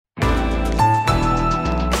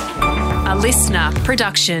A listener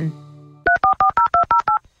production.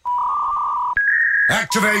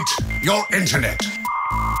 Activate your internet.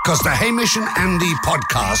 Because the Hamish and Andy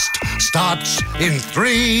podcast starts in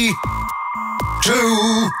 3,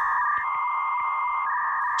 2...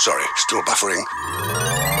 Sorry, still buffering.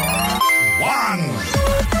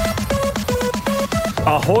 1.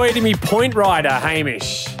 Ahoy to me point rider,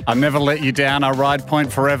 Hamish. I'll never let you down. I ride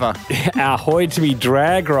point forever. Ahoy to me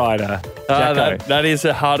drag rider, Jacko. That is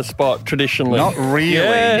a harder spot traditionally. Not really.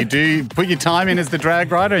 Yeah. You do put your time in as the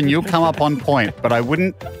drag rider and you'll come up on point. But I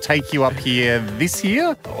wouldn't take you up here this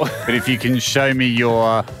year. But if you can show me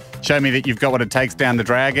that you've got what it takes down the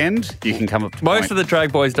drag end, you can come up to Most point. of the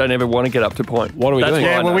drag boys don't ever want to get up to point. What are we doing? what I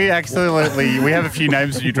Yeah, well, know. we have a few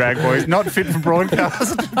names for you drag boys. Not fit for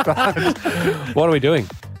broadcast, but What are we doing?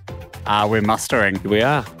 we're mustering. We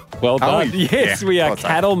are. Well Are done. we? Yes, Yeah, we are thought so.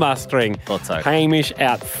 cattle mustering. Thought so. Hamish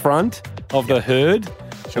out front of the herd,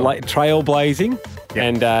 trailblazing. Yeah.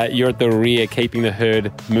 And you're at the rear, keeping the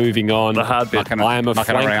herd moving on. The hard bit. I am a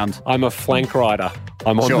Mucking flank. around. I'm a flank rider.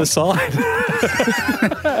 I'm on Sure. the side.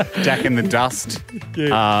 Jack in the dust.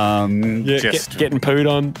 Just Getting pooed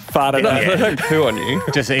on, farted No, over. they don't poo on you.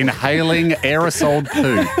 just inhaling aerosol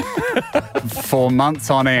poo for months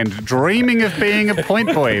on end, dreaming of being a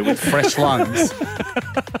point boy with fresh lungs.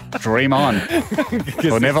 Dream on.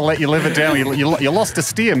 We'll never let you live it down. You lost a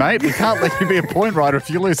steer, mate. We can't let you be a point rider if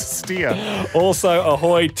you lose a steer. Also,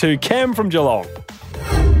 ahoy to Cam from Geelong.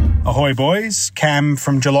 Ahoy boys, Cam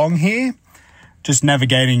from Geelong here. Just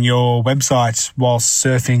navigating your website whilst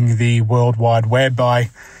surfing the World Wide Web. I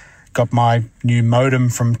got my new modem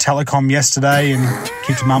from Telecom yesterday and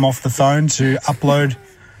kicked mum off the phone to upload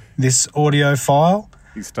this audio file.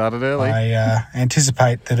 You started early. I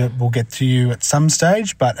anticipate that it will get to you at some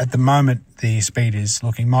stage, but at the moment the speed is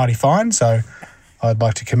looking mighty fine, so I'd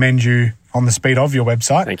like to commend you on the speed of your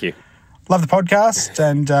website. Thank you. Love the podcast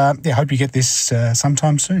and hope you get this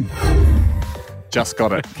sometime soon. Just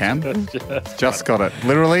got it, Cam. Just got it.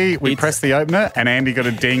 Literally, we pressed the opener and Andy got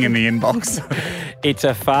a ding in the inbox. It's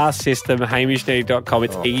a fast system, hamishnetty.com.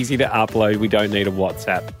 It's easy to upload. We don't need a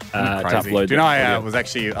WhatsApp to Crazy. upload. Do you know, the I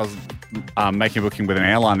audio. was making a booking with an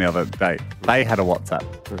airline the other day. They had a WhatsApp.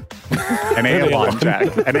 An airline,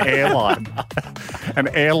 Jack. An airline. An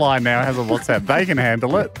airline now has a WhatsApp. They can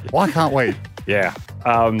handle it. Why can't we? Yeah.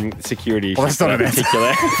 Security Well, issues that's not for an answer.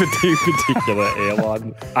 particular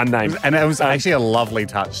airline. Unnamed. And it was actually a lovely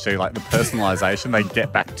touch too, like the personalisation. They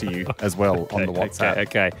get back to you as well on the WhatsApp.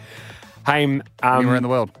 Okay. Hey, Anywhere in the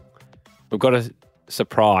world. we've got a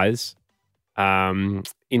surprise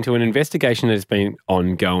into an investigation that has been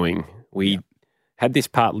ongoing. We had this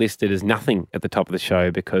part listed as nothing at the top of the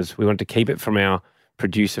show because we wanted to keep it from our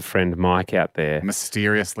producer friend Mike out there.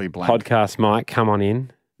 Mysteriously blank. Podcast Mike, come on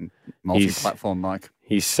in. Multi-platform, Mike.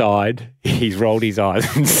 He's sighed. He's rolled his eyes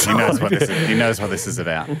and He sighed. knows what this is. He knows what this is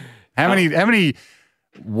about. How many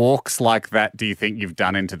walks like that do you think you've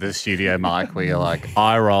done into the studio, Mike, where you're like,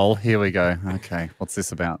 eye roll, here we go. Okay, what's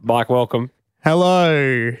this about? Mike, welcome.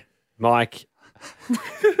 Hello. Mike, A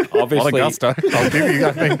lot of obviously, gusto. I'll give you,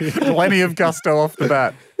 I think, plenty of gusto off the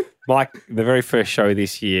bat. Mike, the very first show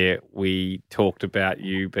this year, we talked about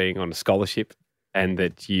you being on a scholarship and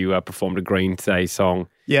that you performed a Green Day song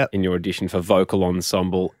Yep. in your audition for vocal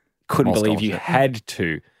ensemble. Couldn't More believe you scholarship. had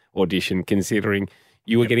to audition considering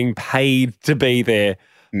you were getting paid to be there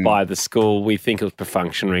by the school. We think it was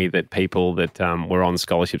perfunctory that people that were on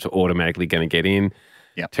scholarships were automatically going to get in.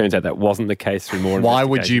 Yep. Turns out that wasn't the case through more Why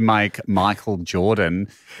would you investigation. make Michael Jordan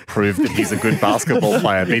prove that he's a good basketball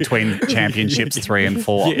player between championships 3 and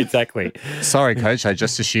 4? Yeah, exactly. Sorry, coach, I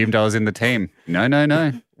just assumed I was in the team.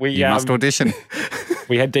 No. We, You must audition.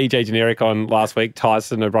 We had DJ Generic on last week,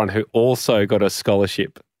 Tyson O'Brien, who also got a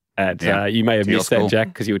scholarship at, Yeah, you may have to your missed that, school. Jack,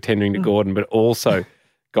 because you were tendering to Gordon, but also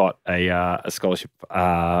got a scholarship.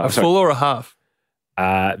 A full or a half?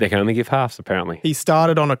 They can only give halves, apparently. He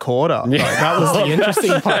started on a quarter. Like, that was the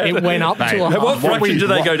interesting part. It went up Mate, to a what half. What fraction do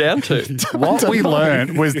they go down to? What we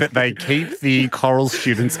learned was that they keep the choral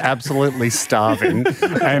students absolutely starving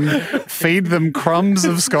and feed them crumbs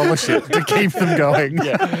of scholarship to keep them going.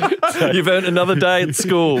 You've earned another day at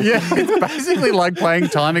school. Yeah, it's basically like playing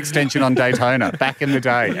time extension on Daytona back in the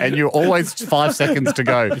day, and you're always 5 seconds to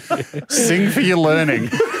go. Sing for your learning.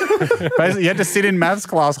 Basically, you had to sit in maths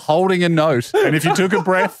class holding a note, and if you took a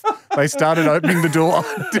breath, they started opening the door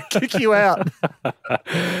to kick you out.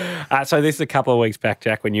 So this is a couple of weeks back,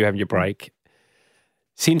 Jack, when you have your break.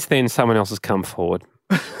 Since then, someone else has come forward.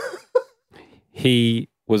 He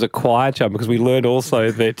was a choir chum because we learned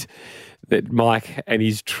also that Mike and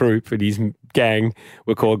his troupe and his gang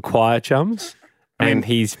were called choir chums. and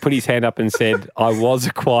he's put his hand up and said, I was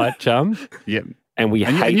a quiet chum. Yep. And we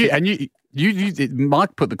hate you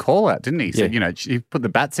Mike put the call out, didn't he? He said, he put the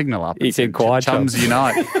bat signal up. He said, quiet chums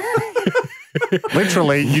unite.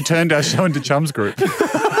 Literally, you turned our show into Chums Group.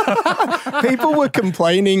 People were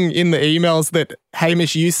complaining in the emails that,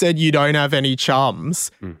 Hamish, you said you don't have any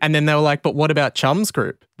chums. And then they were like, but what about Chums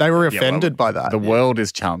Group? They were offended by that. The world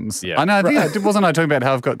is chums. Yeah. I know. Wasn't I talking about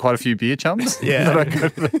how I've got quite a few beer chums that I go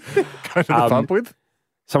to the pub with?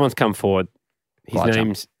 Someone's come forward. His Quiet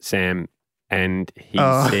name's Sam. And he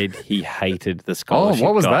said he hated the Oh, scholarship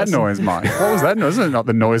what was guys. that noise, Mike? What was that noise? Isn't it not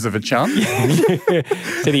the noise of a chum?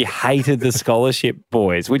 Said he hated the scholarship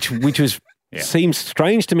boys, which was seems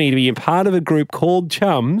strange to me to be a part of a group called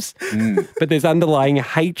Chums, but there's underlying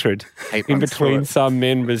hatred in between some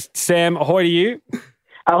members. Sam, ahoy to you.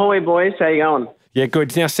 Ahoy, boys. How you going? Yeah,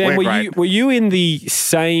 good. Now, Sam, were you in the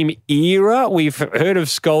same era? We've heard of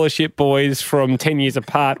scholarship boys from 10 years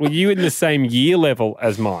apart. Were you in the same year level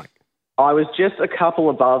as Mike? I was just a couple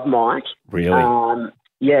above Mike. Really?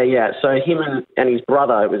 Yeah. So him and his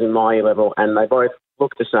brother was in my year level, and they both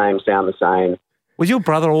look the same, sound the same. Was your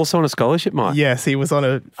brother also on a scholarship, Mike? Yes, he was on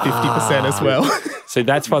a 50% as well. So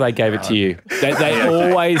that's why they gave it to you. They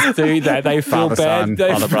always do that. They feel Father, bad. son,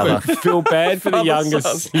 They brother. feel bad for the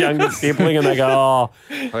youngest sibling, and they go, "Oh."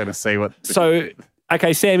 I'm going to see what. So,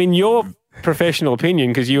 okay, Sam, in your professional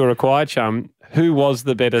opinion, because you were a quiet chum, who was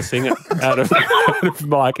the better singer out of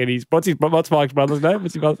Mike and his? What's Mike's brother's name?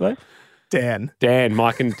 What's his brother's name? Dan.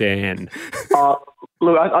 Mike and Dan.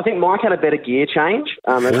 Look, I think Mike had a better gear change.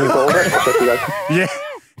 As we called it. Yeah,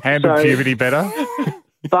 handled puberty better.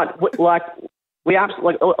 But we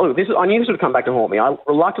absolutely I knew this would come back to haunt me. I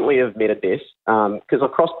reluctantly admitted this because I've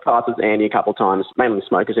crossed paths with Andy a couple of times, mainly the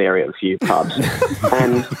smokers area at a few pubs,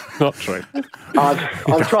 and Not true.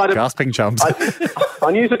 I've tried to. Gasping chums.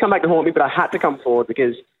 I knew this would come back to haunt me, but I had to come forward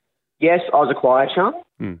because, yes, I was a quiet chum,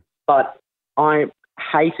 but I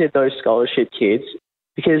hated those scholarship kids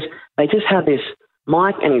because they just had this.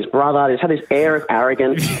 Mike and his brother, they just had this air of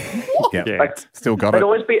arrogance. Still got They'd it.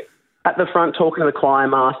 always be at the front talking to the choir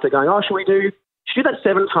master, going, "Oh, should we do that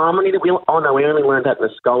seventh harmony that we? Oh no, we only learned that in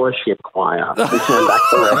the scholarship choir." We turned back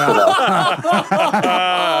the rest of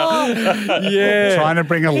us. Yeah. Trying to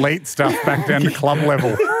bring elite stuff back down to club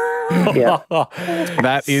level. Yeah.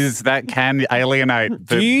 That can alienate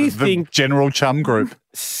Do you the think- general chum group.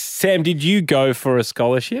 Sam, did you go for a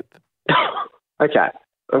scholarship? Okay.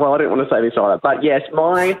 Well, I didn't want to say this either, but yes,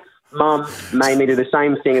 my mum made me do the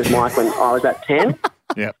same thing as Mike when I was at 10.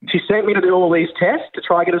 Yeah. She sent me to do all these tests to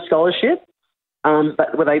try to get a scholarship.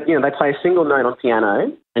 But where they play a single note on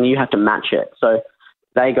piano and you have to match it. So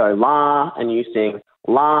they go la and you sing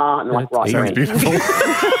la and right. Sounds you're in. beautiful.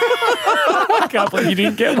 I can't believe you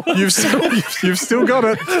didn't get one. You've still got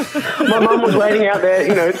it. My mum was waiting out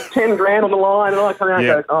there, it's 10 grand on the line, and I come out and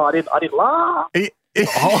Yeah. go, I did la.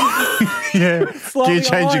 Yeah, gear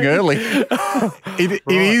changing early.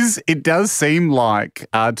 It does seem like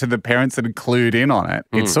to the parents that had clued in on it,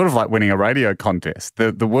 it's sort of like winning a radio contest.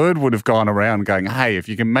 The word would have gone around going, hey, if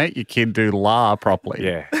you can make your kid do la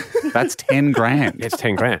properly, that's 10 grand. It's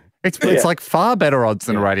 10 grand. It's like far better odds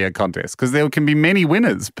than a radio contest because there can be many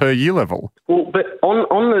winners per year level. Well, but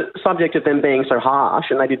on the subject of them being so harsh,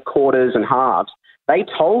 and they did quarters and halves, they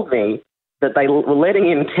told me that they were letting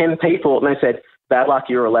in 10 people, and they said, bad luck,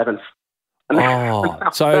 you're 11th. And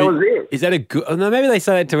So that was it. is that a good? No, maybe they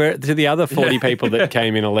say that to the other 40 people that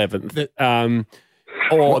came in 11th.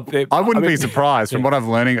 I wouldn't be surprised from what I'm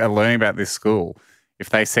learning about this school if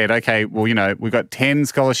they said, okay, well, we've got 10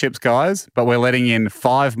 scholarships guys, but we're letting in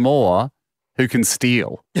 5 more who can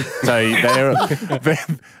steal. So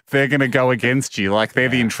they're going to go against you like they're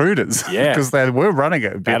the intruders. Yeah. Because they were running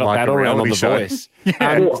it a bit like a around on reality the show.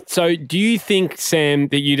 Voice. So do you think, Sam,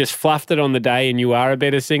 that you just fluffed it on the day and you are a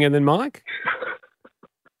better singer than Mike?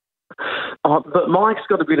 But Mike's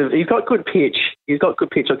got he's got good pitch. He's got good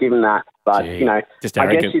pitch, I'll give him that. But, just I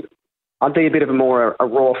arrogant. guess I'd be a bit of a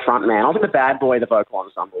raw front man. I'll be the bad boy of the vocal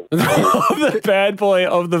ensemble. The bad boy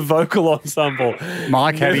of the vocal ensemble.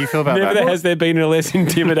 Mike, how do you feel about that? Never has there been a less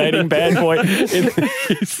intimidating bad boy in the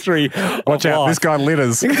history Watch of out, life. this guy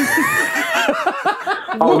litters.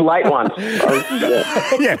 I was late once.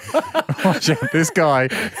 Yeah. Watch out, this guy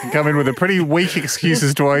can come in with a pretty weak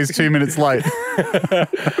excuses to why he's 2 minutes late.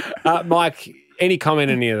 Mike, any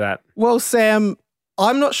comment on any of that? Well, Sam,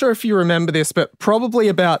 I'm not sure if you remember this, but probably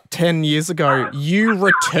about 10 years ago, you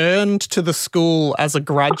returned to the school as a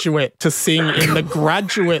graduate to sing in the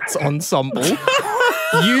graduates ensemble.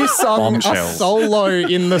 You sung a solo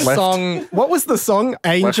in the song. What was the song?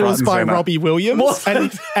 Angels right, by center. Robbie Williams.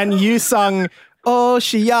 And you sung oh,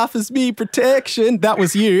 she offers me protection. That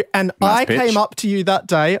was you. And Nice I bitch. came up to you that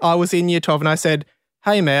day. I was in year 12 and I said,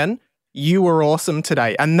 hey, man, you were awesome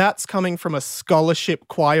today. And that's coming from a scholarship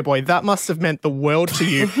choir boy. That must have meant the world to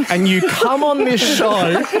you. And you come on this show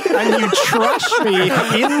and you trash me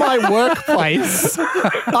in my workplace.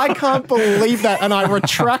 I can't believe that. And I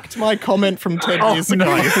retract my comment from 10 years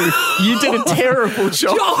ago. You did a terrible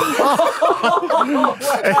job.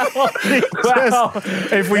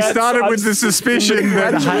 If we started with the suspicion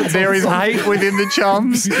that there is hate within the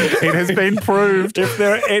chums, it has been proved. If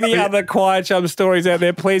there are any other Choir Chum stories out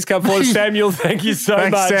there, please come forward. Samuel, thank you so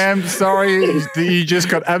Thanks, much. Sam. Sorry that you just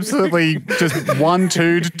got absolutely just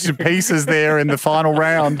 1-2'd to pieces there in the final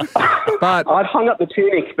round. But I'd hung up the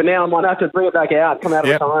tunic, but now I might have to bring it back out, come out of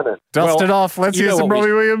Yep. retirement. dust Well, it off. Let's you hear know some what we-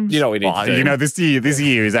 Robbie Williams. you know what we need to do. You know, this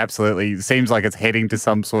year is absolutely, seems like it's heading to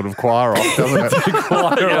some sort of choir off, doesn't it?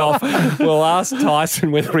 Choir off. We'll ask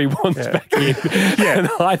Tyson whether he wants back in. Yeah. And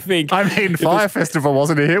I think I mean, Fire Festival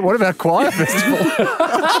wasn't a hit. What about Choir Festival?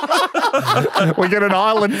 We get an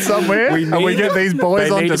island somewhere and we get these boys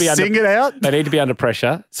they on need to to be under- sing it out. they need to be under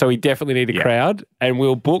pressure, so we definitely need a crowd, and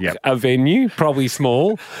we'll book Yep. a venue, probably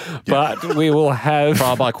small, but we will have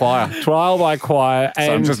Trial by choir. trial by choir, So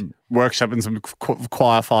I'm and just workshopping some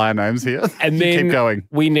choir fire names here. and You then keep going.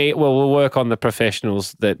 we'll work on the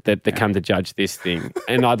professionals that come to judge this thing,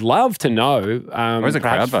 and I'd love to know. Where's the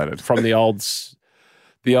crowd perhaps voted? from the old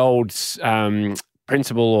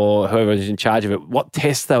principal or whoever is in charge of it, what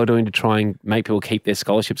tests they were doing to try and make people keep their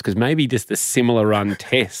scholarships, because maybe just a similar run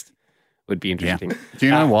test would be interesting. Do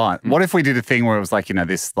you know what? What if we did a thing where it was like,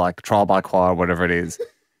 this like trial by choir, whatever it is,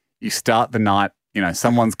 you start the night,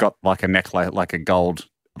 someone's got like a necklace, like a gold,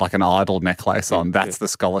 like an idol necklace on. That's the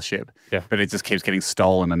scholarship. Yeah. But it just keeps getting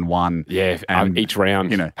stolen and won. Yeah, And, each round.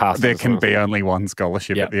 passes there as can well. be only one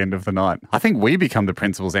scholarship Yep. at the end of the night. I think we become the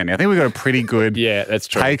principals, Andy. I think we've got a pretty good Yeah, that's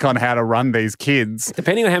true. take on how to run these kids.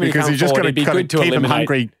 Depending on how many Because come you just forward, got it'd be to good to keep them eliminate.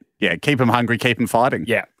 hungry. Yeah, keep them hungry, keep them fighting.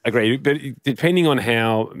 Yeah, agree. But depending on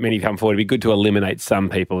how many come forward, it'd be good to eliminate some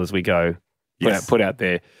people as we go. Yes. Put out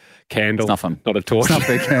their candle. Snuff 'em. Not a torch. Snuff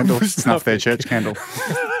their candle. Snuff their church candle.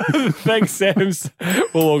 Thanks, Sams.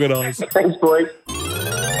 We'll organise. Thanks, boys.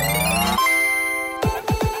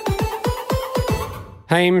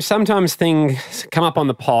 Haim, sometimes things come up on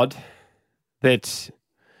the pod that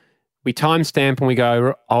we timestamp and we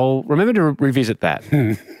go, I'll remember to revisit that.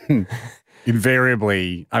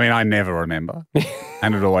 Invariably, I mean, I never remember,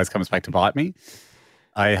 and it always comes back to bite me.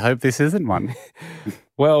 I hope this isn't one.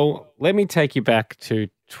 Well, let me take you back to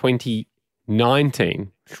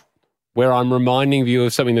 2019, where I'm reminding you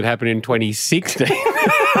of something that happened in 2016.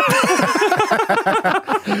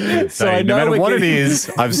 So I no know matter we're what it getting-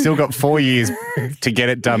 is, I've still got 4 years to get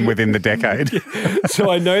it done within the decade. So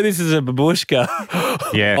I know this is a babushka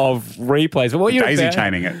Yeah. of replays. But what you're Daisy about,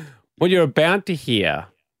 chaining it. what you're about to hear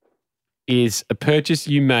is a purchase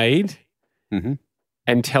you made Mhm.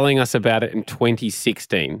 and telling us about it in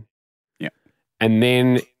 2016. Yeah. And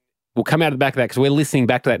then we'll come out of the back of that because we're listening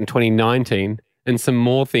back to that in 2019 and some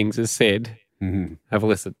more things are said. Mm-hmm. Have a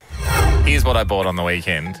listen. Here's what I bought on the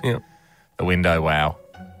weekend. Yeah. The Window Wow.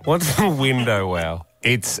 What's the window wow?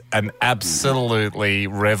 It's an absolutely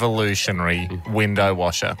revolutionary window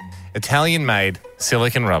washer. Italian made,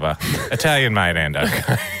 silicon rubber. Italian made, Ando.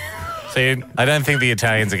 See, I don't think the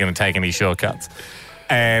Italians are going to take any shortcuts.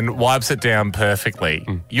 And wipes it down perfectly.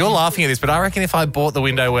 You're laughing at this, but I reckon if I bought the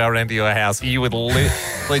window wow into your house, you would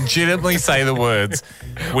legitimately say the words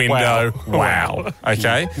window wow.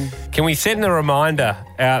 Okay? Can we send a reminder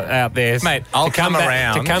out there, Mate, I'll come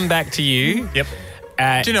around. to come back to you? Yep.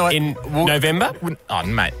 Do you know what? In Well, November, Oh,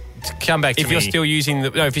 mate. Come back to if me. you're still using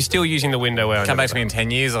the window well, Come back to me in 10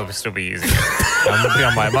 years, I'll still be using it. I'll be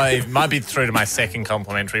on might be through to my second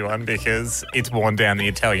complimentary one because it's worn down the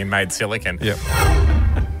Italian-made silicon. Yep.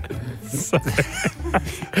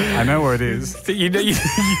 I know where it is.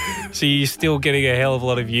 So you're still getting a hell of a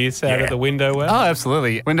lot of use out of the window well. Oh,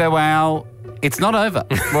 absolutely. Window wow. It's not over.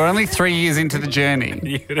 We're only 3 years into the journey.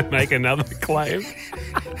 You're going to make another claim.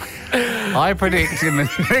 I predict in the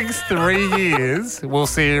next 3 years, we'll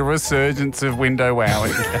see a resurgence of window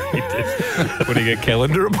wowing. Putting a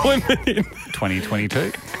calendar appointment in.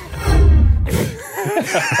 2022.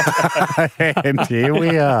 And here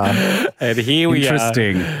we are. And here we are.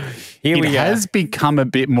 Interesting. Here It we has become a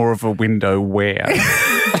bit more of a window wear.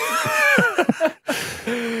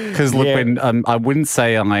 Because look, Yeah. when I wouldn't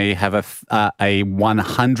say I have a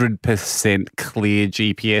 100% clear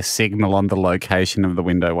GPS signal on the location of the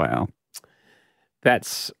window wow.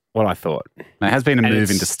 That's what I thought. There has been a And move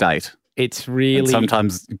it's- into state. It's And really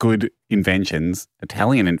sometimes good inventions,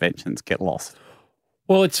 Italian inventions, get lost.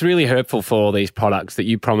 Well, it's really hurtful for all these products that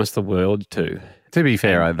you promise the world to. To be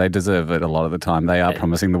fair, they deserve it a lot of the time. They are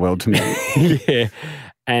promising the world to me. Yeah.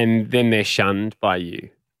 And then they're shunned by you.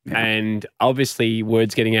 Yeah. And obviously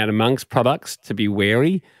word's getting out amongst products to be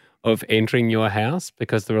wary of entering your house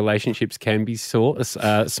because the relationships can be small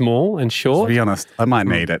and short. To be honest, I might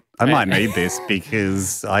need it. I might need this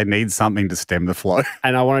because I need something to stem the flow.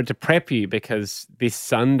 And I wanted to prep you because this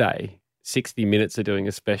Sunday, 60 Minutes are doing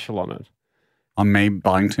a special on it. On me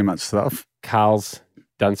buying too much stuff? Carl's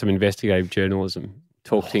done some investigative journalism,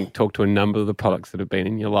 talked to a number of the products that have been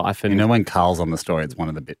in your life. And when Carl's on the story, it's one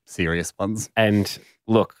of the bit serious ones. And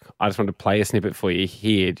look, I just wanted to play a snippet for you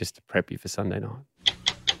here just to prep you for Sunday night.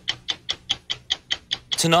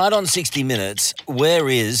 Tonight on 60 Minutes, where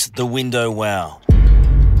is the Window Wow?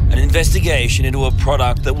 An investigation into a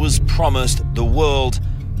product that was promised the world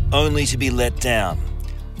only to be let down.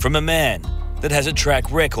 From a man that has a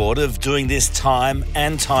track record of doing this time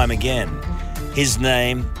and time again. His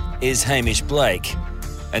name is Hamish Blake,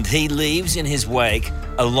 and he leaves in his wake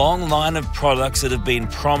a long line of products that have been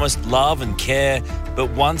promised love and care,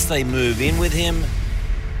 but once they move in with him,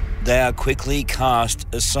 they are quickly cast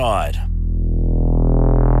aside.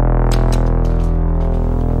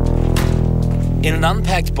 In an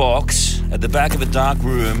unpacked box at the back of a dark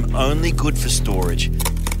room, only good for storage,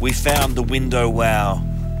 we found the Window Wow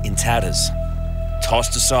in tatters,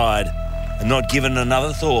 tossed aside and not given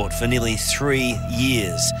another thought for nearly 3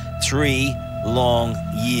 years. 3 long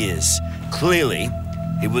years. Clearly,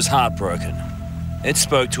 he was heartbroken. It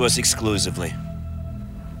spoke to us exclusively.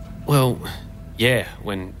 Well, yeah,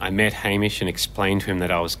 when I met Hamish and explained to him that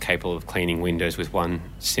I was capable of cleaning windows with one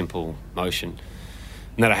simple motion,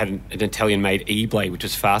 and that I had an Italian-made E-blade which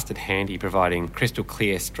was fast and handy, providing crystal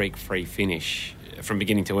clear, streak-free finish from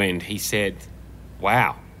beginning to end, he said,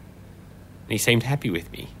 wow. And he seemed happy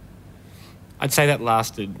with me. I'd say that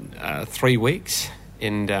lasted 3 weeks,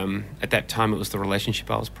 and at that time it was the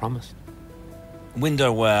relationship I was promised.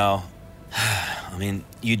 Window Wow, I mean,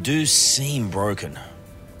 you do seem broken.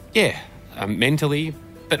 Yeah, mentally,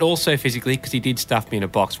 but also physically, because he did stuff me in a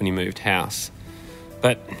box when he moved house.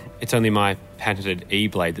 But it's only my patented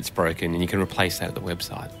E-blade that's broken, and you can replace that at the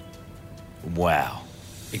website. Wow.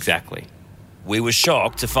 Exactly. We were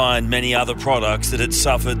shocked to find many other products that had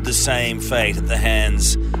suffered the same fate at the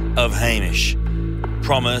hands of Hamish.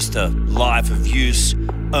 Promised a life of use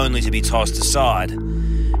only to be tossed aside.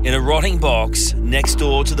 In a rotting box next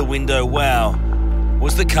door to the Window Wow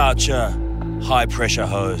was the Karcher high-pressure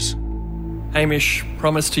hose. Hamish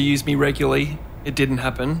promised to use me regularly. It didn't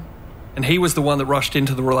happen. And he was the one that rushed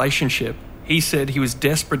into the relationship. He said he was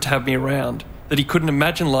desperate to have me around, that he couldn't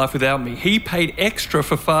imagine life without me. He paid extra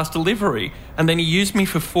for fast delivery, and then he used me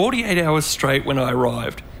for 48 hours straight when I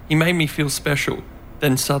arrived. He made me feel special.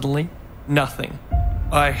 Then suddenly, nothing.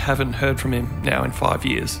 I haven't heard from him now in 5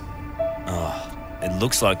 years. Oh, it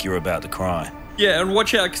looks like you're about to cry. Yeah, and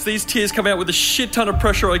watch out, because these tears come out with a shit ton of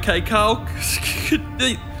pressure, okay, Carl?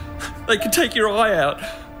 They could take your eye out.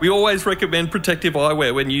 We always recommend protective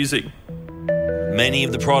eyewear when using. Many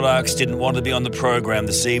of the products didn't want to be on the program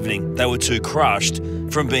this evening. They were too crushed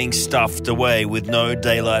from being stuffed away with no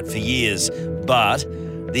daylight for years. But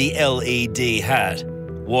the LED hat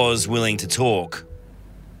was willing to talk.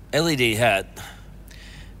 LED hat,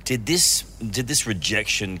 did this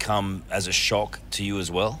rejection come as a shock to you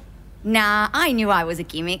as well? Nah, I knew I was a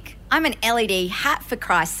gimmick. I'm an LED hat, for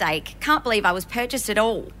Christ's sake. Can't believe I was purchased at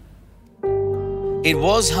all. It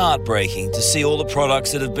was heartbreaking to see all the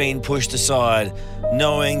products that have been pushed aside,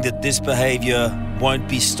 knowing that this behaviour won't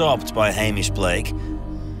be stopped by Hamish Blake.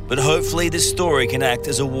 But hopefully this story can act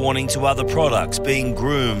as a warning to other products being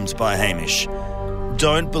groomed by Hamish.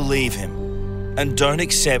 Don't believe him, and don't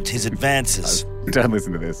accept his advances. Don't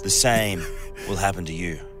listen to this. The same will happen to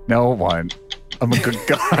you. No, it won't. I'm a good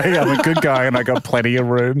guy. And I got plenty of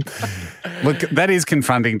room. Look, that is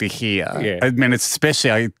confronting to hear. Yeah. I mean, it's especially,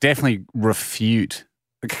 I definitely refute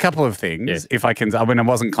a couple of things. Yeah. If I can, I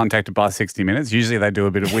wasn't contacted by 60 Minutes. Usually they do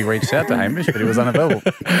a bit of, we reached out to Hamish, but he was unavailable.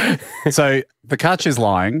 So the Karcher's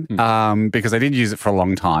lying because I did use it for a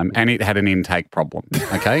long time and it had an intake problem.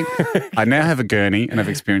 Okay. I now have a gurney and I've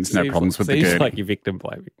experienced no problems with the gurney. Seems like you're victim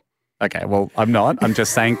blaming. Okay, well, I'm not. I'm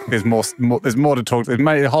just saying there's more to talk. There's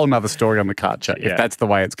a whole other story on the Karcher if that's the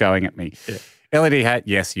way it's going at me. Yeah. LED hat,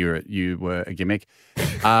 yes, you were a gimmick.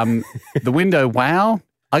 The Window Wow,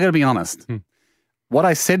 I got to be honest. What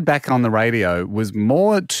I said back on the radio was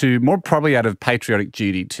more probably out of patriotic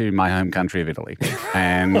duty to my home country of Italy.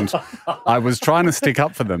 And I was trying to stick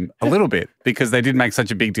up for them a little bit because they did make such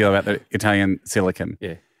a big deal about the Italian silicon.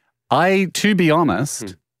 Yeah. To be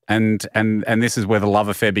honest, and this is where the love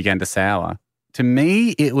affair began to sour, To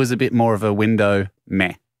me, it was a bit more of a window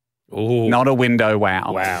meh. Ooh. Not a window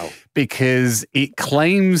wow. Wow. Because it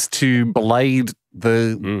claims to blade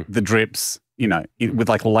the drips, with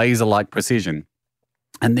like laser-like precision.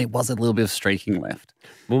 And there was a little bit of streaking left.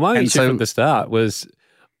 Well, my issue from the start was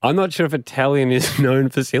I'm not sure if Italian is known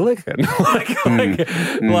for silicon. It's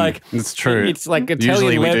true. It's like Italian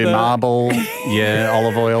Usually we leather. do marble,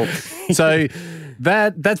 olive oil. So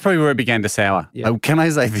that's probably where it began to sour. Yeah. Can I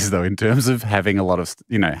say this though, in terms of having a lot of,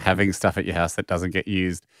 having stuff at your house that doesn't get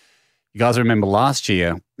used? You guys remember last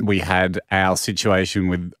year we had our situation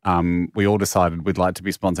with, we all decided we'd like to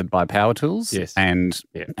be sponsored by Power Tools. Yes. And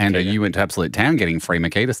you went to Absolute Town getting free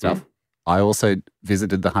Makita stuff. I also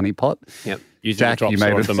visited the Honey Pot. Yep. Using Jack, the drop you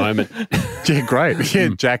made saw at the moment. Yeah, great. Yeah,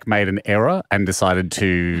 Jack made an error and decided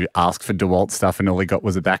to ask for DeWalt stuff, and all he got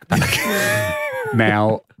was a backpack.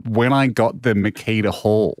 Now, when I got the Makita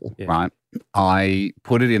haul, right, I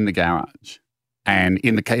put it in the garage and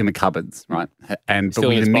in the cupboards, right, but Still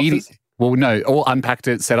we in its immediately, boxes? well, no, all unpacked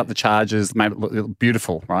it, set up the chargers, made it look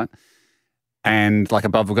beautiful, right, and like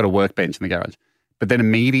above, we've got a workbench in the garage, but then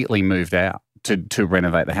immediately moved out to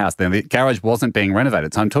renovate the house. Then the garage wasn't being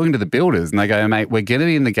renovated. So I'm talking to the builders and they go, mate, we're getting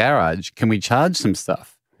it in the garage. Can we charge some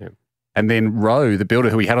stuff? Yeah. And then Ro, the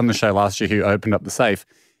builder who we had on the show last year, who opened up the safe,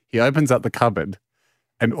 he opens up the cupboard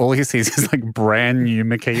and all he sees is like brand new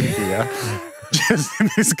Makita gear just in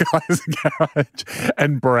this guy's garage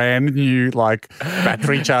and brand new like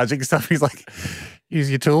battery charging stuff. He's like,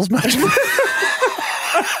 use your tools, mate.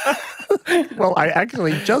 Well, I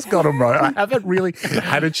actually just got them right. I haven't really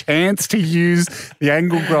had a chance to use the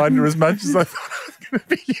angle grinder as much as I thought I was going to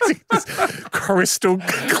be using this crystal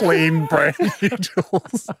clean brand new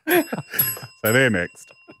tools. So they're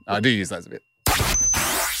next. I do use those a bit.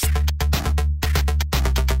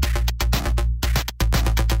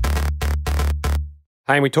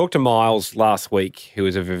 Hey, we talked to Miles last week, who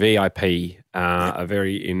is a VIP, a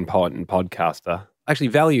very important podcaster. Actually,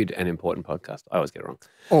 valued and important podcast. I always get it wrong.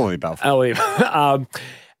 All the above.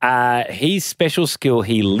 His special skill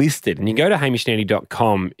he listed, and you go to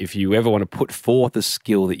hamishnandy.com if you ever want to put forth a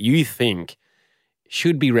skill that you think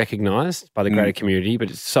should be recognised by the greater community,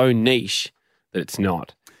 but it's so niche that it's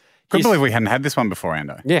not. Couldn't believe we hadn't had this one before,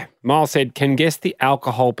 Ando. Yeah. Miles said, can guess the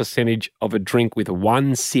alcohol percentage of a drink with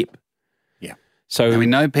one sip. Yeah. So and we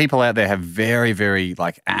know people out there have very, very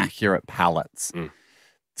like accurate palates.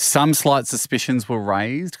 Some slight suspicions were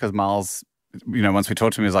raised because Miles, once we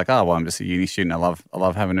talked to him, he was like, "Oh, well, I'm just a uni student. I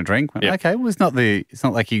love having a drink." Went, okay, well, it's not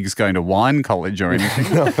like he's going to wine college or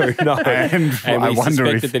anything. No. And I we wonder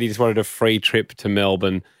suspected that he just wanted a free trip to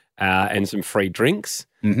Melbourne and some free drinks,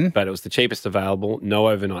 but it was the cheapest available, no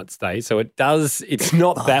overnight stay. So it's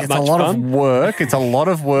not that much fun. It's a lot of work. It's a lot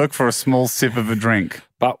of work for a small sip of a drink.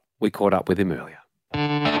 But we caught up with him earlier.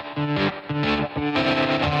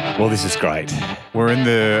 Well, this is great. We're in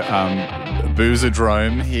the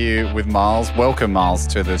Boozerdrome here with Miles. Welcome, Miles,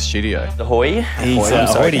 to the studio. Ahoy.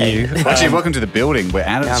 Ahoy to you. Actually, welcome to the building. We're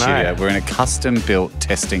out of the I studio. know. We're in a custom-built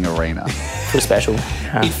testing arena. Pretty special.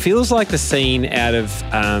 It feels like the scene out of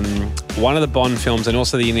one of the Bond films and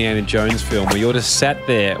also the Indiana Jones film where you're just sat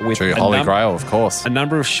there with True, Holy Grail, of course. a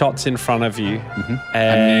number of shots in front of you.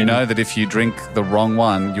 And you know that if you drink the wrong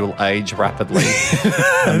one, you'll age rapidly.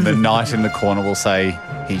 And the knight in the corner will say,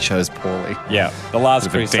 he chose poorly. Yeah, The Last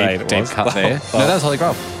With a Crusade. deep, it deep was. cut there. No, that was Holy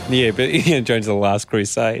Grail. Yeah, but Indiana Jones, The Last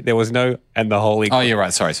Crusade. There was no, and the Holy Oh, yeah,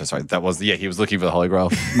 right. Sorry. That was, he was looking for the Holy Grail.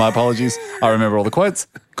 My apologies. I remember all the quotes.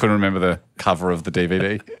 Couldn't remember the cover of the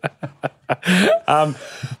DVD.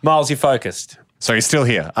 Miles, you focused. So he's still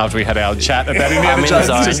here after we had our chat about Indiana I'm in the Jones.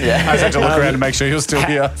 zone, Just- yeah. I just had to look around and make sure he was still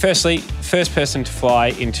here. Firstly, first person to fly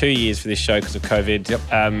in 2 years for this show because of COVID. Yep.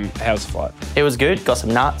 How's the flight? It was good. Got some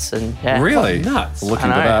nuts and yeah. Really? Nuts. Look I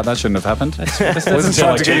into know. that. That shouldn't have happened. doesn't trying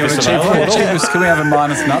sound to get you on a cheapest cheap available. cheapest. Can we have a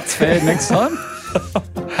minus nuts fare next time?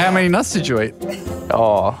 How many nuts did you eat?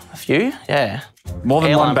 Oh, a few. Yeah. More than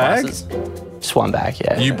Airline one bag? prices. Just one bag.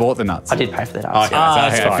 Yeah. You bought the nuts. I did pay for the nuts. Okay, yeah.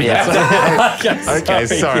 that's fine. Yeah. Okay,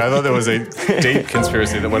 sorry. I thought there was a deep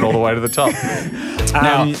conspiracy that went all the way to the top.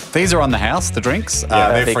 Now, these are on the house, the drinks.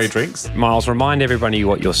 They're perfect. free drinks. Miles, remind everybody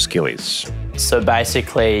what your skill is. So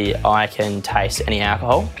basically, I can taste any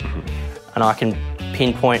alcohol, and I can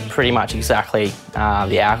pinpoint pretty much exactly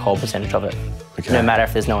the alcohol percentage of it, no matter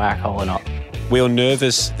if there's no alcohol or not. We were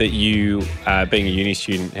nervous that you, being a uni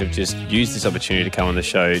student, have just used this opportunity to come on the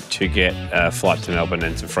show to get a flight to Melbourne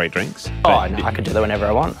and some free drinks. Oh, no, I could do that whenever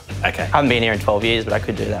I want. Okay. I haven't been here in 12 years, but I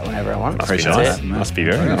could do that whenever I want. Must be nice. Must be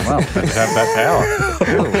very nice. Well, to have that power.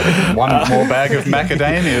 One more bag of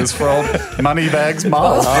macadamias for old Moneybags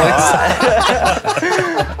Miles,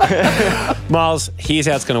 please. Miles, here's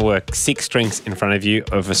how it's going to work. 6 drinks in front of you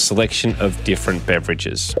of a selection of different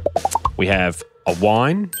beverages. We have a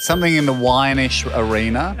wine. Something in the wine-ish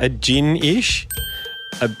arena. A gin-ish.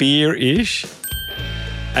 A beer-ish.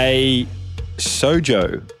 A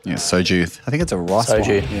soju. Yeah, soju. I think it's a rice wine.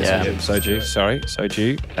 Soju. Sorry,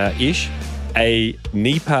 soju-ish. A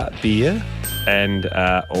Nipa beer. And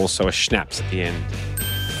also a schnapps at the end.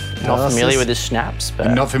 Not familiar with the schnapps, but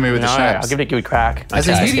I'm not familiar with the schnapps. I'll give it a good crack. As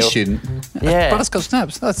a uni student, yeah, butterscotch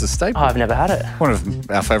schnapps. That's a staple. Oh, I've never had it. One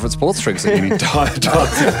of our favourite sports drinks at uni. Times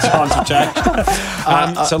have changed.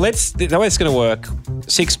 So the way it's going to work.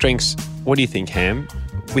 6 drinks. What do you think, Ham?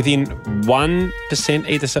 Within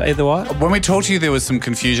 1% either way? When we talked to you, there was some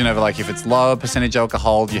confusion over like if it's lower percentage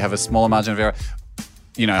alcohol, you have a smaller margin of error.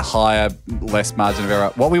 Higher, less margin of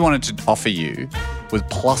error. What we wanted to offer you was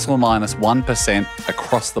plus or minus 1%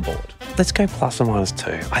 across the board. Let's go plus or minus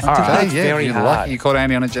 2. I think that's very you're hard. lucky you caught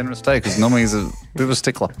Andy on a generous day because normally he's a bit of a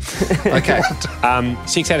stickler. Okay.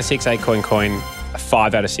 6 out of 6, 8 coin.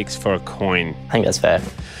 5 out of 6 for a coin. I think that's fair.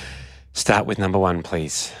 Start with number 1,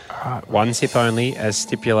 please. All right. 1 sip only, as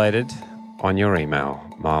stipulated on your email,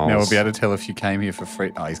 Miles. Now we'll be able to tell if you came here for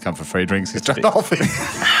free. Oh, he's come for free drinks. He's drunk the whole thing.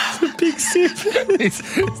 Big sip. he's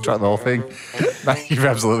drunk the whole thing. Mate, you've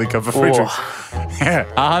absolutely come for free drinks. Yeah,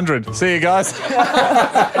 100. See you guys.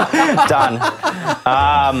 Done.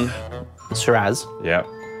 Shiraz. Yeah,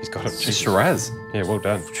 he's got it. Shiraz. Yeah, well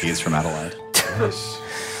done. He is from Adelaide.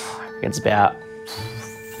 It's about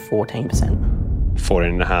 14%.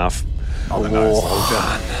 14.5. On the nose. Well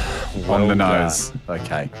done. On the nose.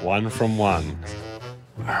 Okay. 1 from 1.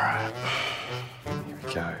 All right. Here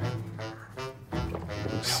we go.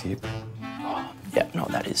 Little sip. Yep, know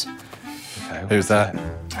what that is. Okay. Who's that?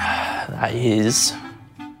 That is...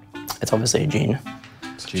 It's obviously a gin.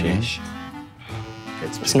 It's gin.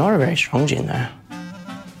 It's not a very strong gin, though.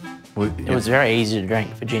 Well, It was very easy to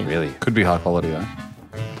drink for gin. Really? Could be high quality, though.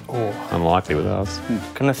 Oh. Unlikely with us.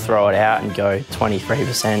 Gonna throw it out and go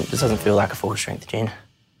 23%. Just doesn't feel like a full strength gin.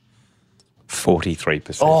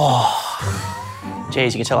 43%. Oh,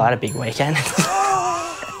 geez, you can tell I had a big weekend.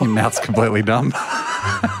 Your mouth's completely numb.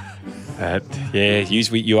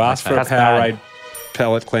 You asked for a Powerade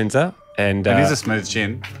palate cleanser. And it is a smooth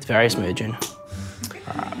gin. It's very smooth gin.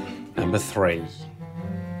 Number 3.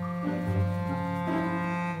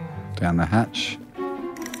 Down the hatch.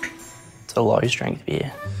 It's a low strength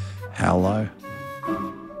beer. How low?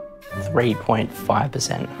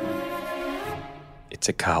 3.5%. It's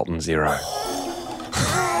a Carlton Zero.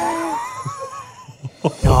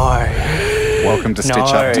 No. Welcome to Stitch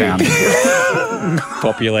Up Town.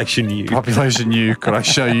 Population U. Population U. Could I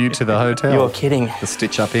show you to the hotel? You're kidding. The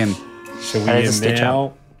Stitch Up Inn. So we That is a are stitch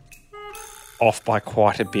now off by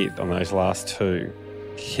quite a bit on those last 2.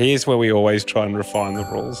 Here's where we always try and refine the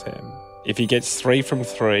rules, Ham. If he gets 3 from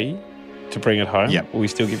 3 to bring it home, will we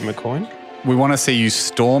still give him a coin? We want to see you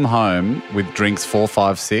storm home with drinks 4,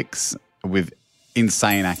 5, 6 with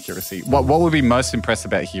insane accuracy. What would be most impressed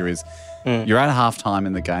about here is you're at halftime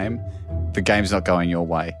in the game. The game's not going your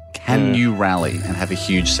way. Can you rally and have a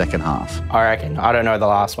huge second half? I reckon. I don't know the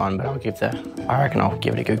last one, but I reckon I'll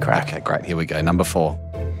give it a good crack. Okay, great. Here we go. Number 4.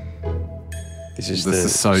 This is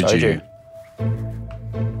soju.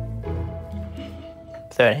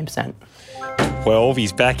 13%. 12.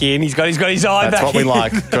 He's back in. He's got his eye back in. That's what we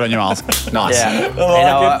like. Good on you, Miles. Nice. Yeah.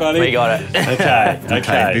 I like it, buddy. We got it.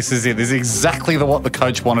 Okay. This is it. This is exactly what the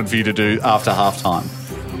coach wanted for you to do after halftime.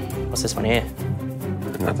 What's this one here?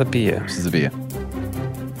 Another beer. This is a beer.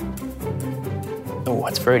 Oh,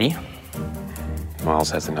 it's fruity.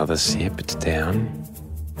 Miles has another sip. It's down.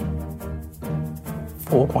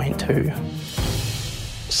 4.2.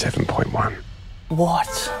 7.1. What?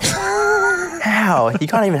 How? You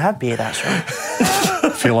can't even have beer that strong. I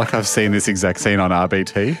feel like I've seen this exact scene on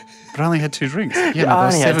RBT, but I only had 2 drinks. Yeah, no, I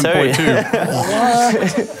only had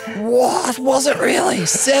 7.2. What? Was it really?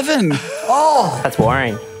 7? Oh. That's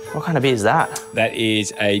boring. What kind of beer is that? That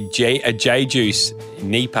is a J Juice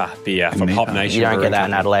Nipa beer from Hop Nation. You don't get that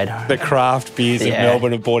in Adelaide. The craft beers of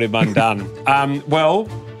Melbourne have brought him undone. Well,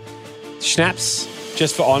 schnapps,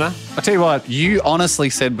 just for honour. I'll tell you what, you honestly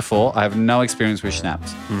said before, I have no experience with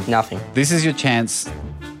schnapps. Nothing. This is your chance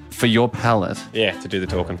for your palate. Yeah, to do the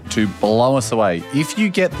talking. To blow us away. If you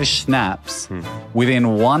get the schnapps within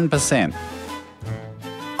 1%,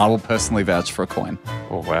 I will personally vouch for a coin.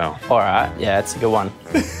 Oh, wow. All right. Yeah, it's a good one.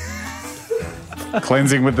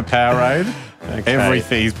 Cleansing with the Powerade. Okay.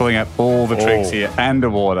 Everything. He's pulling out all the tricks here. And a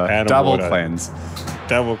water. And a Double water. cleanse.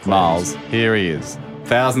 Double cleanse. Miles, here he is.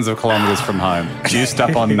 Thousands of kilometres from home. Juiced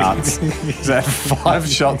up on nuts. He's had 5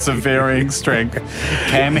 shots of varying strength.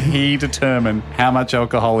 Can he determine how much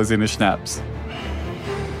alcohol is in a schnapps?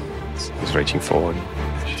 He's reaching forward.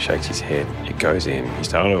 He shakes his head. It goes in. He's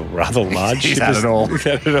done a rather large. He's had it all. He's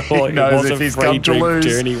had it all. He knows It was if a he's free come to drink lose.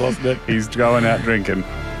 journey, wasn't it? He's going out drinking.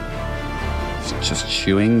 Just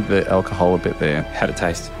chewing the alcohol a bit there. How'd it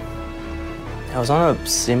taste? I was on a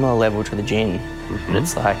similar level to the gin, but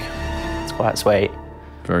it's it's quite sweet.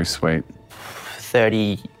 Very sweet.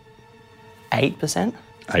 38%?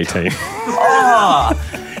 18. Oh!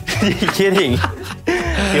 You're kidding.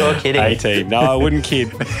 You're kidding. 18. No, I wouldn't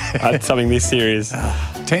kid. At something this serious.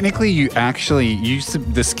 Technically,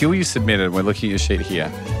 the skill you submitted, we're looking at your sheet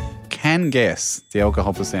here, can guess the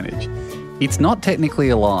alcohol percentage. It's not technically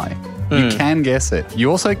a lie. You can guess it.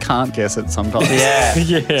 You also can't guess it sometimes. Yeah.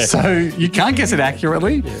 Yeah. So you can't guess it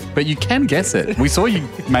accurately, but you can guess it. We saw you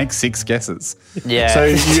make 6 guesses. Yeah. So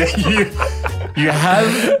you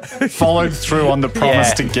have followed through on the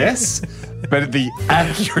promise to guess, but the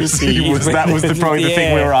accuracy was probably the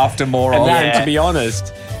thing we were after more And of. that, to be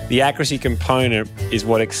honest, the accuracy component is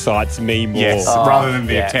what excites me more. Yes, rather than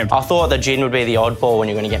the attempt. I thought the gin would be the oddball when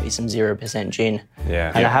you're going to get me some 0% gin.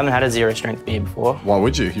 Yeah. And I haven't had a 0 strength beer before. Why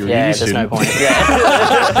would you? You're a Yeah, uni there's no student. point.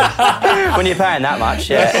 Yeah. When you're paying that much,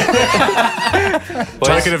 yeah. Boys,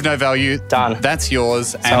 Token of no value. Done. That's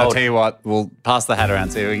yours. And I'll Sold. tell you what, we'll pass the hat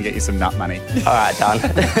around so we can get you some nut money. All right, done.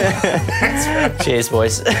 Cheers,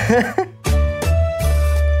 boys.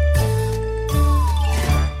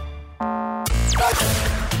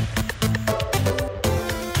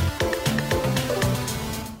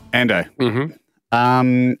 Ando,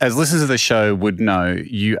 as listeners of the show would know,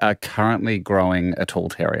 you are currently growing a tall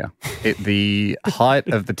terrier. The height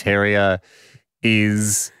of the terrier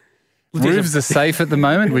is... Roofs are safe at the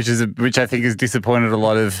moment, which I think has disappointed a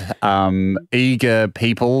lot of eager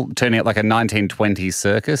people, turning out like a 1920s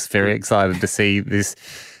circus. Very excited to see this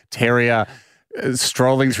terrier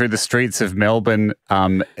strolling through the streets of Melbourne,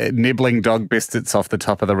 nibbling dog biscuits off the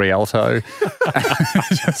top of the Rialto,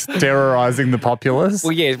 just terrorising the populace.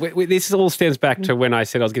 Well, yeah, this all stems back to when I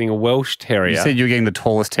said I was getting a Welsh Terrier. You said you were getting the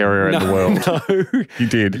tallest terrier in the world. No. You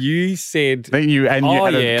did. You said... You had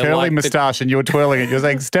a curly like moustache and you were twirling it. You were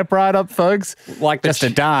saying, step right up, folks. Like just a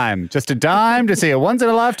dime to see a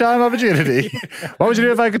once-in-a-lifetime opportunity. What would you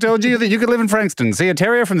do if I could tell you that you could live in Frankston, see a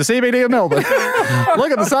terrier from the CBD of Melbourne?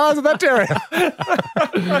 Look at the size of that terrier.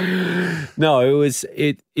 No,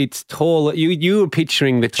 it's tall. You were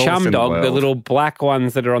picturing the Tallest chum in the dog, the world. little black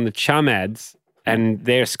ones that are on the chum ads, and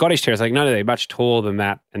they're Scottish Terriers. Like, no, they're much taller than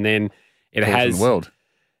that. And then it Tallest in has... the world.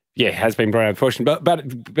 Yeah, it has been very unfortunate.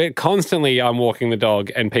 But constantly I'm walking the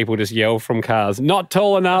dog and people just yell from cars, not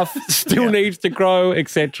tall enough, still needs to grow,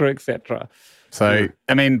 etc., etc. So,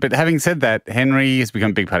 I mean, but having said that, Henry has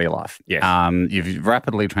become a big part of your life. Yes. You've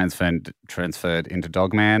rapidly transferred into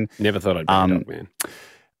Dogman. Never thought I'd be a Dogman.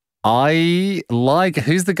 I like,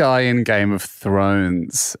 who's the guy in Game of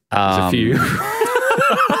Thrones? There's a few.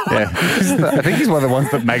 Yeah, I think he's one of the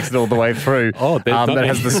ones that makes it all the way through. Oh, that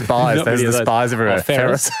has the spies. There's the spies everywhere. Oh,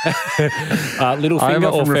 Ferris.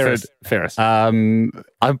 Littlefinger or Ferris? Ferris.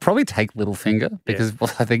 I'd probably take Littlefinger because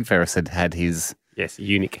I think Ferris had his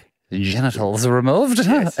eunuch genitals removed.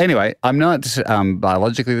 Yes. Anyway, I'm not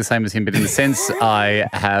biologically the same as him, but in the sense I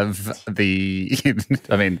have the.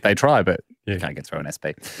 I mean, they try, but you can't get through an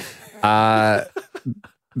SP.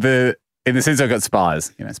 In the sense I've got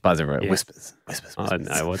spies, spies everywhere. Yes. Whispers. I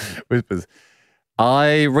know what. Whispers.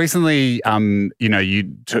 I recently,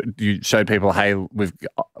 you showed people, hey, we've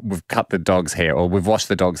cut the dog's hair or we've washed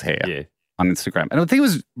the dog's hair on Instagram. And I think it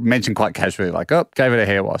was mentioned quite casually, like, gave it a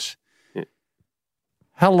hair wash. Yeah.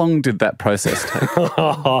 How long did that process take?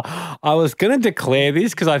 I was going to declare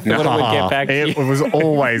this because I thought it would get back to you. It was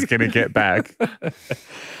always going to get back.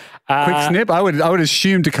 Quick snip. I would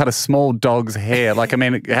assume to cut a small dog's hair. Like, I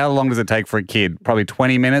mean, how long does it take for a kid? Probably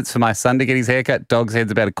 20 minutes for my son to get his hair cut. Dog's head's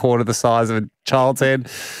about a quarter the size of a child's head.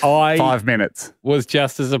 5 minutes. Was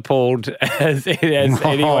just as appalled as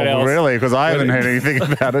anyone else. Really? Because I haven't heard anything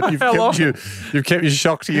about it. You've kept your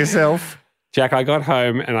shock to yourself. Jack, I got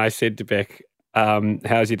home and I said to Beck,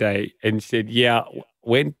 how's your day? And she said,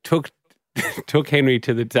 took Henry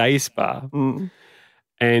to the day spa.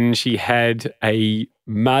 and she had a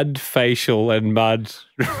mud facial and mud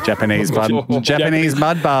Japanese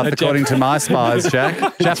mud bath, according to my spies,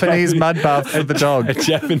 Jack. Japanese mud bath for the dog. A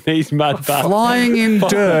Japanese mud bath. Flying in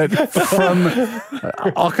dirt from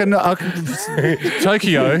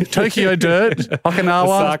Tokyo dirt,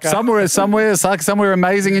 Okinawa, somewhere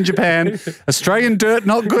amazing in Japan. Australian dirt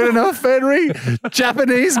not good enough, Henry.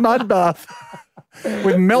 Japanese mud bath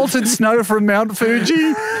with melted snow from Mount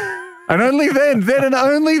Fuji. And only then and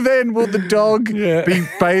only then will the dog be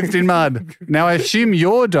bathed in mud. Now, I assume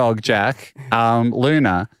your dog, Jack,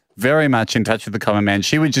 Luna, very much in touch with the common man.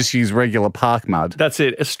 She would just use regular park mud. That's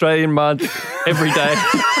it. Australian mud every day.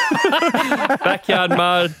 Backyard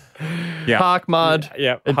mud. Yeah. Park mud.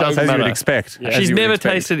 Yeah. It doesn't As matter. you would expect. She's never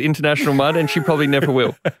tasted international mud, and she probably never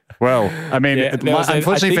will. Well, I mean,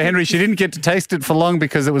 unfortunately for Henry, she didn't get to taste it for long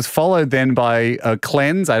because it was followed then by a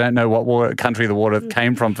cleanse. I don't know what country the water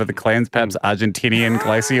came from for the cleanse, perhaps Argentinian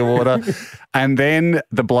glacier water. And then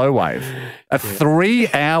the blow wave. A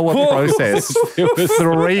 3-hour process.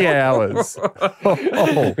 3 hours.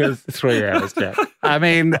 It was 3 hours, Jack. I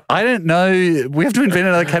mean, I don't know. We have to invent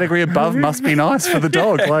another category above must be nice for the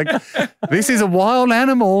dog. Like, this is a wild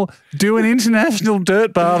animal doing international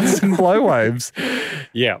dirt baths and blow waves.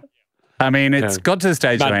 Yeah. I mean, it's got to the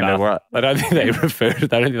stage, Amanda, where I don't think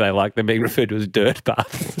they like them being referred to as dirt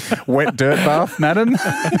baths. Wet dirt bath, madam.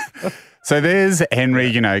 So there's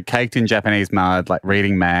Henry, caked in Japanese mud, like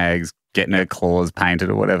reading mags, getting her claws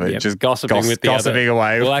painted or whatever. Yep, just gossiping with the gossiping other,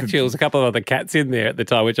 away. Well, actually, there was a couple of other cats in there at the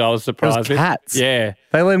time, which I was surprised with. Cats? Yeah.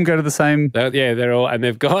 They let them go to the same... They're all... And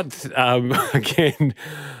they've got, again,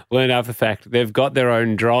 learn after the fact, they've got their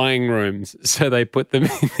own drying rooms. So they put them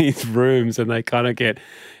in these rooms and they kind of get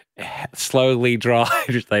slowly dried,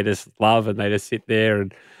 which they just love, and they just sit there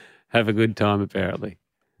and have a good time, apparently.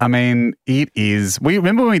 I mean, it is... We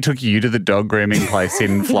remember when we took you to the dog grooming place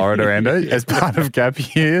in Florida, Ando, as part of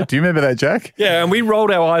Gap Year? Do you remember that, Jack? Yeah, and we rolled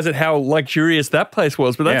our eyes at how luxurious that place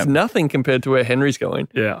was, but that's nothing compared to where Henry's going.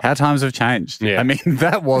 Yeah. How times have changed. Yeah. I mean,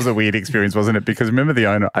 that was a weird experience, wasn't it? Because remember the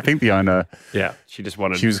owner... I think the owner... Yeah, she just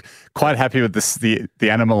wanted... She was quite happy with the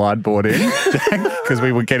animal I'd bought in, Jack, because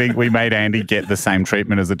we made Andy get the same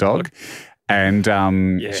treatment as the dog. And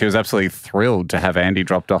she was absolutely thrilled to have Andy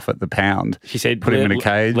dropped off at the pound. She said, put him in a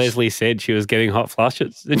cage. Leslie said she was getting hot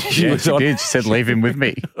flushes. And she did. She said, leave him with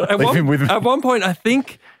me. At one point, I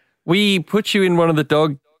think we put you in one of the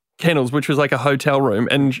dog kennels, which was like a hotel room,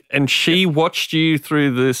 and she watched you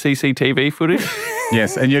through the CCTV footage.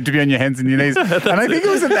 Yes, and you had to be on your hands and your knees. And I think it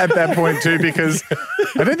was at that point too, because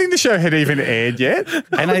I don't think the show had even aired yet.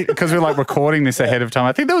 And because we're like recording this ahead of time,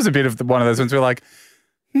 I think there was a bit of one of those ones where we're like,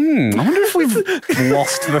 I wonder if we've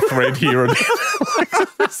lost the thread here a bit.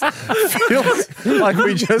 Feels like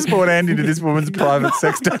we just brought Andy to this woman's private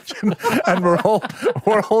sex dungeon and we're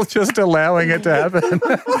all just allowing it to happen.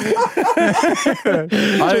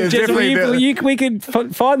 We could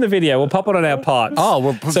find the video. We'll pop it on our pipes. Oh,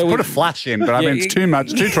 we'll put a flash in, but I mean, it's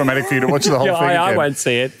too traumatic for you to watch the whole thing again. I won't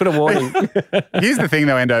see it. Put a warning. Here's the thing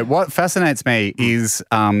though, Endo. What fascinates me is,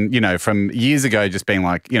 from years ago just being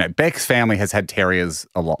like, Beck's family has had terriers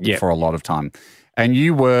for a lot of time. And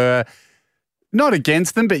you were not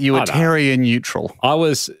against them, but you were terrier neutral. I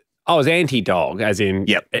was anti-dog, as in...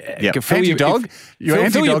 Yep. Anti-dog? You're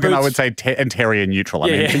anti-dog and I would say and terrier neutral.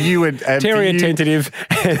 I mean, for you... terrier tentative.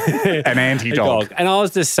 An anti-dog. And I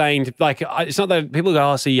was just saying, it's not that people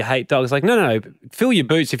go, so you hate dogs. Like, no, fill your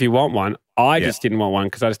boots if you want one. I just didn't want one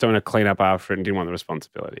because I just don't want to clean up after it and didn't want the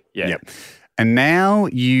responsibility. Yeah. Yep. And now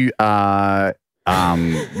you are...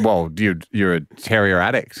 you're a terrier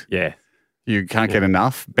addict. Yeah. You can't get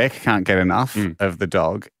enough. Beck can't get enough of the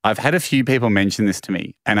dog. I've had a few people mention this to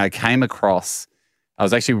me, and I was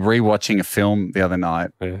actually rewatching a film the other night,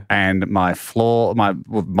 and my floor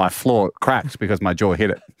cracked because my jaw hit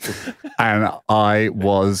it, and I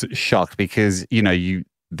was shocked because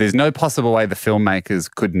there's no possible way the filmmakers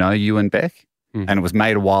could know you and Beck, and it was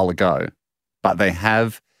made a while ago, but they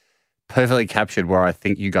have perfectly captured where I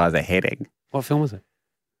think you guys are heading. What film was it?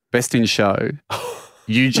 Best in Show.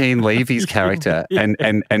 Eugene Levy's character and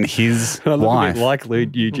his wife. Like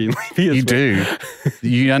Eugene Levy as You do.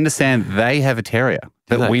 You understand they have a terrier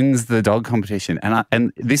that wins the dog competition.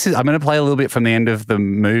 And this is, I'm going to play a little bit from the end of the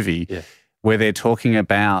movie where they're talking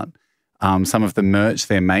about some of the merch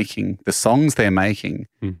they're making, the songs they're making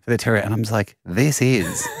for the terrier. And I'm just like, this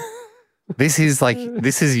is you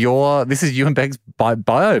and Beck's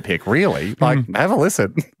biopic, really. Like, have a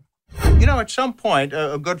listen. At some point,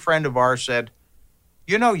 a good friend of ours said,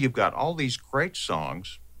 you've got all these great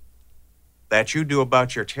songs that you do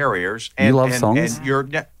about your terriers. And, you love songs? And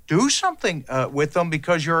do something with them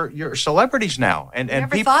because you're celebrities now. And Never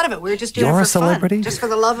people thought of it. We were just doing You're it a for fun, celebrity? just for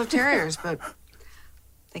the love of terriers. But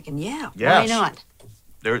thinking, why Yes. not?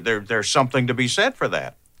 There's something to be said for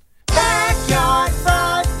that. Backyard,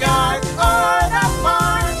 front yard, or the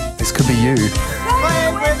farm. This could be you.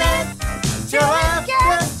 Play with it till after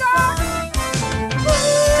dark.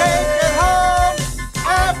 Take it home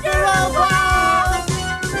after a while.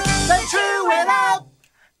 Then chew it out,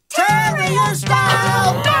 terrier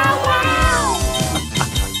style. Wow, wow.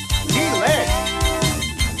 Delish.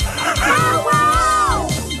 Wow, wow.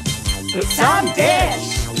 Some dish.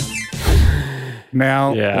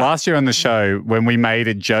 Now, last year on the show, when we made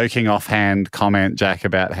a joking offhand comment, Jack,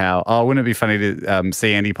 about how, wouldn't it be funny to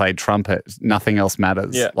see Andy play trumpet? Nothing else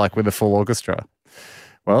matters, like with a full orchestra.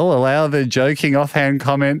 Well, allow the joking offhand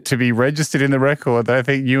comment to be registered in the record. I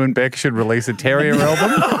think you and Beck should release a terrier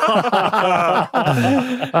album.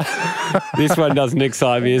 This one doesn't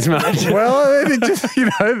excite me as much. Well, it just,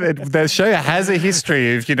 the show has a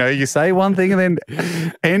history of, you say one thing and then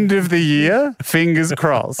end of the year, fingers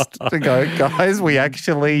crossed, to go, guys, we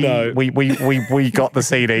actually, we got the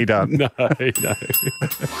CD done. No.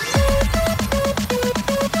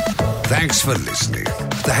 Thanks for listening.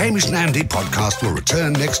 The Hamish and Andy podcast will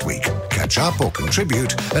return next week. Catch up or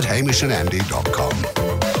contribute at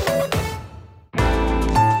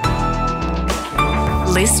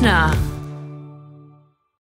hamishandandy.com. Listener.